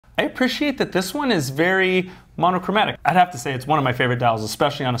I appreciate that this one is very monochromatic. I'd have to say it's one of my favorite dials,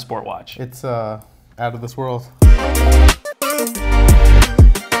 especially on a sport watch. It's out of this world.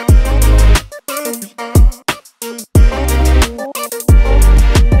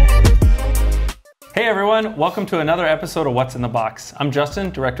 Hey everyone, welcome to another episode of What's in the Box. I'm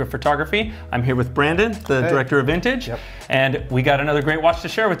Justin, Director of Photography. I'm here with Brandon, the Director of Vintage. Yep. And we got another great watch to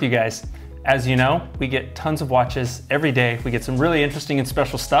share with you guys. As you know, we get tons of watches every day. We get some really interesting and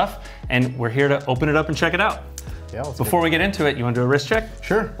special stuff, and we're here to open it up and check it out. Yeah, Before we get into it, you want to do a wrist check?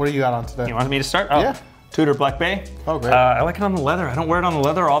 Sure. What do you got on today? You want me to start? Oh, yeah. Tudor Black Bay. Oh, great. I like it on the leather. I don't wear it on the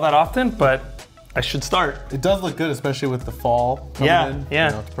leather all that often, but I should start. It does look good, especially with the fall coming in. Yeah.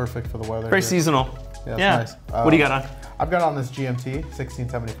 You know, it's perfect for the weather. Very seasonal. Yeah, it's nice. What do you got on? I've got on this GMT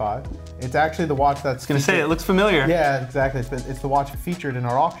 1675. It's actually the watch that's... I was gonna say, it looks familiar. Yeah, exactly. It's the watch featured in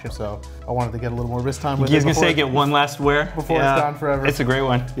our auction, so I wanted to get a little more wrist time with it. I was gonna say, get one last wear. Before it's gone forever. It's a great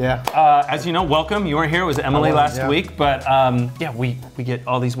one. Yeah. As you know, welcome. You weren't here, it was Emily last week, but yeah, we get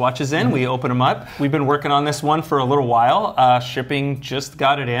all these watches in, we open them up. We've been working on this one for a little while. Shipping just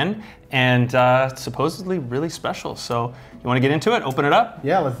got it in, and supposedly really special. So you wanna get into it, open it up?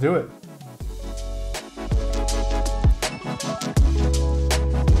 Yeah, let's do it.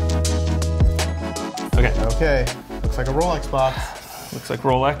 Okay, looks like a Rolex box. Looks like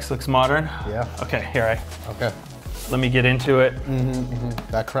Rolex, looks modern. Yeah. Okay, here Okay. let me get into it.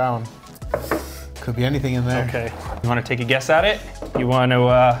 That crown. Could be anything in there. Okay, you wanna take a guess at it? You wanna,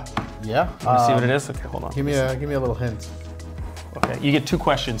 yeah. see what it is? Okay, hold on. Give me a little hint. Okay, you get 2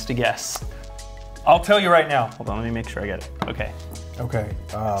 questions to guess. I'll tell you right now. Hold on, let me make sure I get it. Okay. Okay.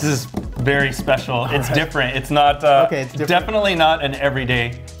 This is very special. It's different. It's not, it's different. Definitely not an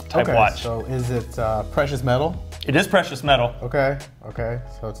everyday type watch. So is it precious metal? It is precious metal. Okay,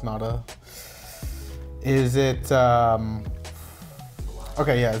 so it's not a... Is it,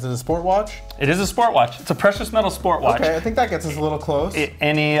 okay, yeah, is it a sport watch? It is a sport watch. It's a precious metal sport watch. Okay, I think that gets us a little close.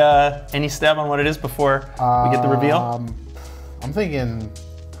 Any stab on what it is before we get the reveal? I'm thinking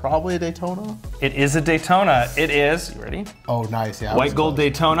probably a Daytona. It is a Daytona. It is, you ready? Oh, nice, yeah. White gold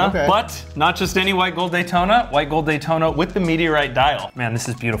Daytona, Okay. but not just any white gold Daytona with the Meteorite dial. Man, this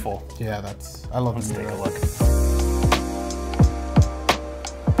is beautiful. Yeah, I love Let's take a look.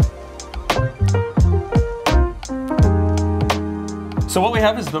 So what we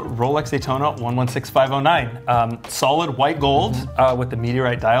have is the Rolex Daytona 116509. Solid white gold with the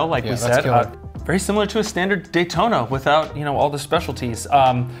Meteorite dial, like we said. Very similar to a standard Daytona without, you know, all the specialties.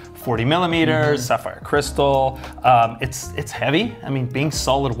 40 millimeters, sapphire crystal. It's heavy. I mean, being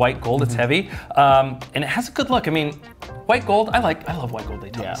solid white gold, it's heavy. And it has a good look. I mean, white gold, I love white gold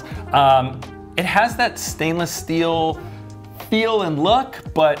Daytonas. Yeah. It has that stainless steel feel and look,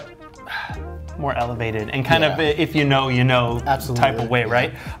 but more elevated and kind of, if you know, you know, absolutely, type of way,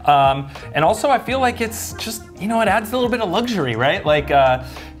 right? And also I feel like it's just, you know, it adds a little bit of luxury, right? Like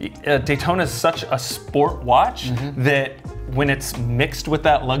Daytona is such a sport watch that when it's mixed with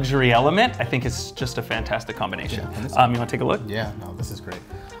that luxury element, I think it's just a fantastic combination. Yeah, you want to take a look? Yeah, no, this is great.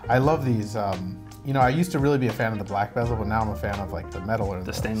 I love these. You know, I used to really be a fan of the black bezel, but now I'm a fan of like the metal or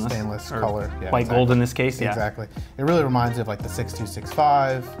the stainless color. Yeah, white gold in this case, yeah. Exactly. It really reminds me of like the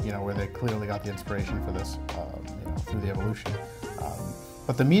 6265, you know, where they clearly got the inspiration for this, you know, through the evolution.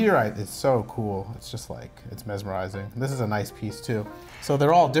 But the Meteorite is so cool. It's just like, it's mesmerizing. This is a nice piece too. So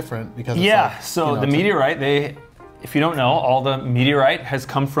they're all different because it's like, so you know, the Meteorite, if you don't know, all the Meteorite has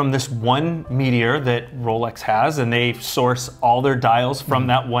come from this one meteor that Rolex has, and they source all their dials from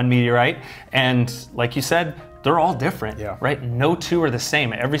that one meteorite. And like you said, they're all different, right? No two are the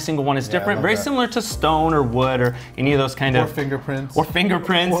same. Every single one is different. Very similar to stone or wood or any of those kind of... Or fingerprints. Or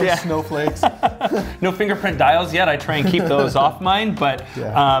fingerprints, or snowflakes. No fingerprint dials yet. I try and keep those off mine, but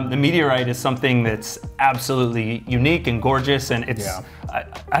the Meteorite is something that's absolutely unique and gorgeous, and it's...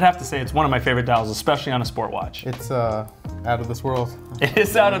 I'd have to say it's one of my favorite dials, especially on a sport watch. It's out of this world. It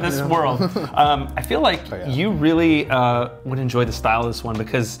is out of this world. I feel like you really would enjoy the style of this one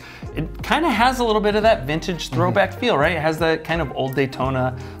because it kind of has a little bit of that vintage throwback feel, right? It has that kind of old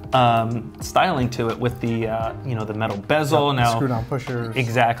Daytona styling to it with the you know, the metal bezel. Now screw-down pushers.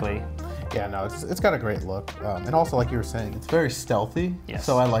 Exactly. Yeah, no, it's got a great look. And also, like you were saying, it's very stealthy. Yes.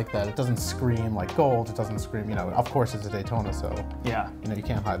 So I like that. It doesn't scream like gold. It doesn't scream, you know, of course it's a Daytona, so yeah, you know, you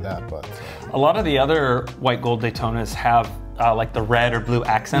can't hide that, but. A lot of the other white gold Daytonas have like the red or blue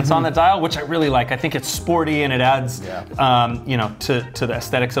accents on the dial, which I really like. I think it's sporty and it adds, you know, to the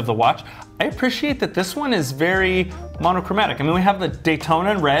aesthetics of the watch. I appreciate that this one is very monochromatic. I mean, we have the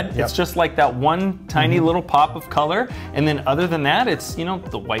Daytona in red. It's just like that one tiny little pop of color. And then other than that, it's, you know,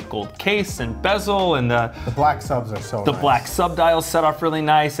 the white gold case and bezel and the black subs are so The nice. black sub dials set off really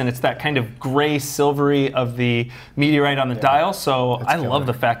nice, and it's that kind of gray silvery of the Meteorite on the dial. So I love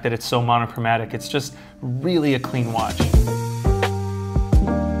the fact that it's so monochromatic. It's just really a clean watch.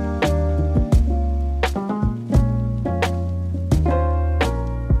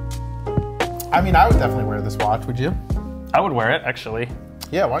 I mean, I would definitely wear this watch, would you? I would wear it, actually.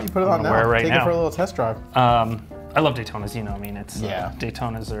 Yeah, why don't you put it on now? Wear it right Take now. it for a little test drive. I love Daytonas, you know, I mean, it's,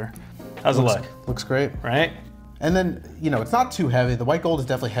 Daytonas are, how's it look? Looks great. Right? And then, you know, it's not too heavy. The white gold is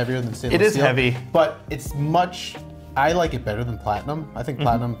definitely heavier than stainless steel. It is heavy. But it's much, I like it better than platinum. I think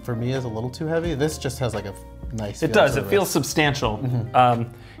platinum for me is a little too heavy. This just has like a nice It does, it feels substantial.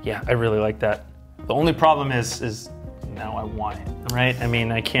 Yeah, I really like that. The only problem is now I want it, right? I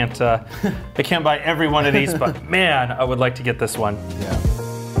mean, I can't buy every one of these, but man, I would like to get this one. Yeah.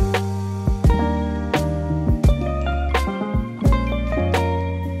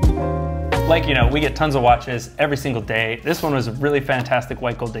 Like, you know, we get tons of watches every single day. This one was a really fantastic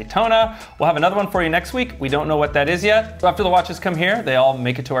white gold Daytona. We'll have another one for you next week. We don't know what that is yet. After the watches come here, they all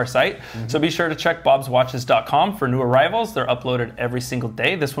make it to our site. So be sure to check bobswatches.com for new arrivals. They're uploaded every single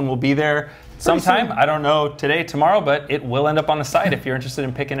day. This one will be there sometime. I don't know today, tomorrow, but it will end up on the site if you're interested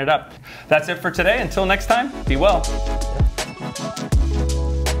in picking it up. That's it for today. Until next time, be well.